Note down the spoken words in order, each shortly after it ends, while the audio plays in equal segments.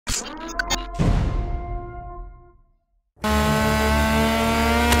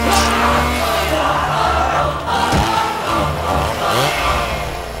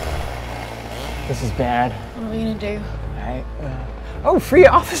This is bad. What are we gonna do? Alright. Oh, free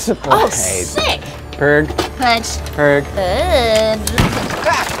office supplies. Oh, sick! Purge. Purge. Purge.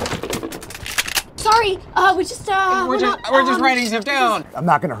 Sorry, we're just writing stuff down. I'm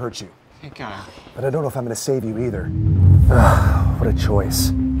not gonna hurt you. Thank God. But I don't know if I'm gonna save you either. What a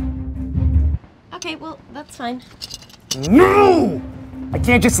choice. Okay, well, that's fine. No! I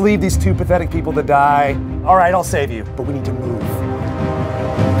can't just leave these two pathetic people to die. All right, I'll save you, but we need to move.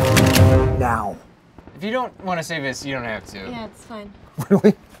 Now. If you don't want to save us, you don't have to. Yeah, it's fine.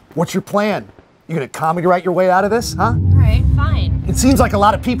 Really? What's your plan? You gonna comedy write your way out of this, huh? All right, fine. It seems like a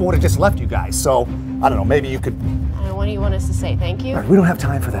lot of people would have just left you guys, so I don't know, maybe you could... I don't know, what do you want us to say, thank you? All right, we don't have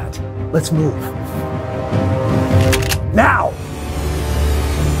time for that. Let's move. Now!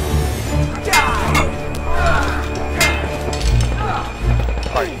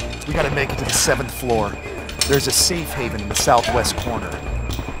 All right, we gotta make it to the 7th floor. There's a safe haven in the southwest corner.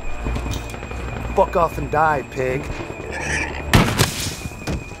 Fuck off and die, pig.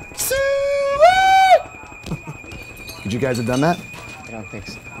 Could you guys have done that? I don't think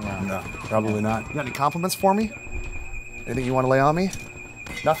so. No, probably not. You got any compliments for me? Anything you want to lay on me?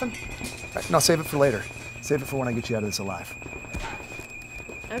 Nothing? All right, no, save it for later. Save it for when I get you out of this alive.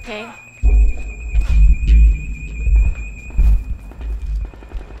 Okay.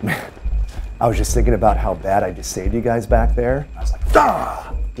 I was just thinking about how bad I just saved you guys back there. I was like,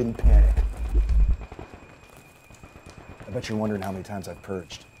 ah! Didn't panic. I bet you're wondering how many times I've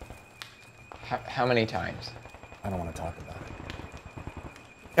purged. How many times? I don't want to talk about it.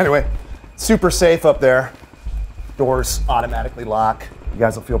 Anyway, super safe up there. Doors automatically lock. You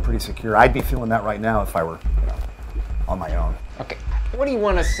guys will feel pretty secure. I'd be feeling that right now if I were, on my own. Okay, what do you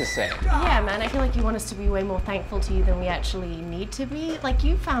want us to say? Yeah, man, I feel like you want us to be way more thankful to you than we actually need to be. Like,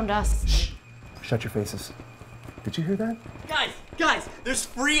 you found us. Shh. Shut your faces. Did you hear that? Guys, there's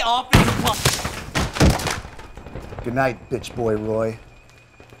free office supplies. Good night, bitch boy Roy.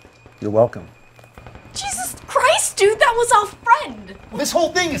 You're welcome. Jesus Christ, dude, that was our friend! This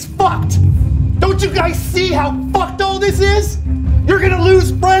whole thing is fucked! Don't you guys see how fucked all this is? You're gonna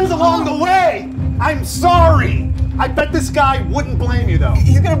lose friends along the way! I'm sorry! I bet this guy wouldn't blame you though.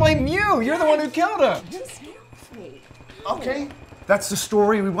 He's gonna blame you! You're the one who killed him! Okay, that's the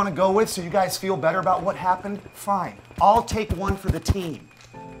story we want to go with, so you guys feel better about what happened? Fine. I'll take one for the team.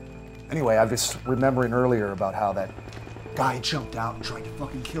 Anyway, I was just remembering earlier about how that guy jumped out and tried to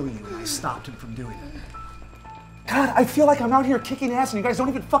fucking kill you, and I stopped him from doing it. God, I feel like I'm out here kicking ass and you guys don't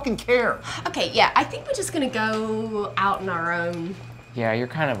even fucking care. Okay, yeah, I think we're just gonna go out on our own. Yeah, you're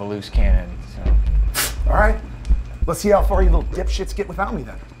kind of a loose cannon, so... All right, let's see how far you little dipshits get without me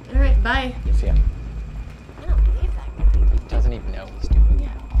then. All right, bye. You see him? I don't believe that guy. He doesn't even know he's doing it.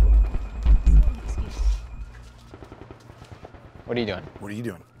 What are you doing? What are you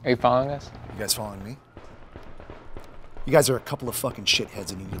doing? Are you following us? You guys following me? You guys are a couple of fucking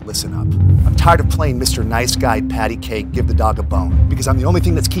shitheads and you need to listen up. I'm tired of playing Mr. Nice Guy, patty cake, give the dog a bone, because I'm the only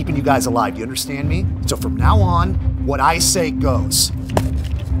thing that's keeping you guys alive. Do you understand me? So from now on, what I say goes.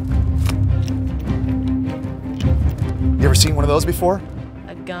 You ever seen one of those before?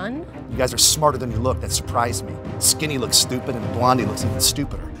 A gun? You guys are smarter than you look. That surprised me. Skinny looks stupid and Blondie looks even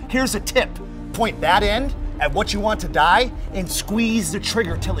stupider. Here's a tip. Point that end at what you want to die and squeeze the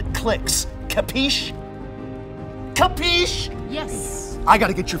trigger till it clicks. Capiche? Capiche? Yes. I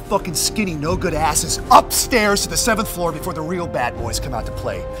gotta get your fucking skinny, no good asses upstairs to the 7th floor before the real bad boys come out to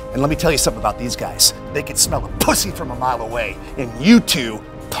play. And let me tell you something about these guys. They can smell a pussy from a mile away. And you two,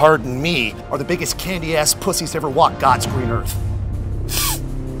 pardon me, are the biggest candy ass pussies to ever walk God's green earth.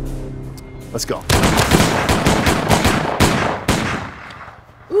 Let's go.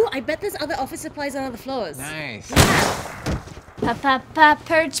 Ooh, I bet there's other office supplies on other floors. Nice. Yeah.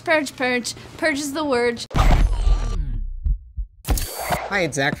 Purge, purge, purge. Purge is the word. Hi,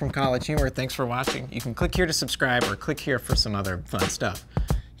 it's Zach from College Humor. Thanks for watching. You can click here to subscribe or click here for some other fun stuff.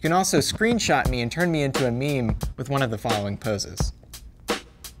 You can also screenshot me and turn me into a meme with one of the following poses.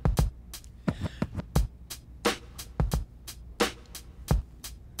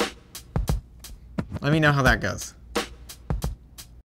 Let me know how that goes.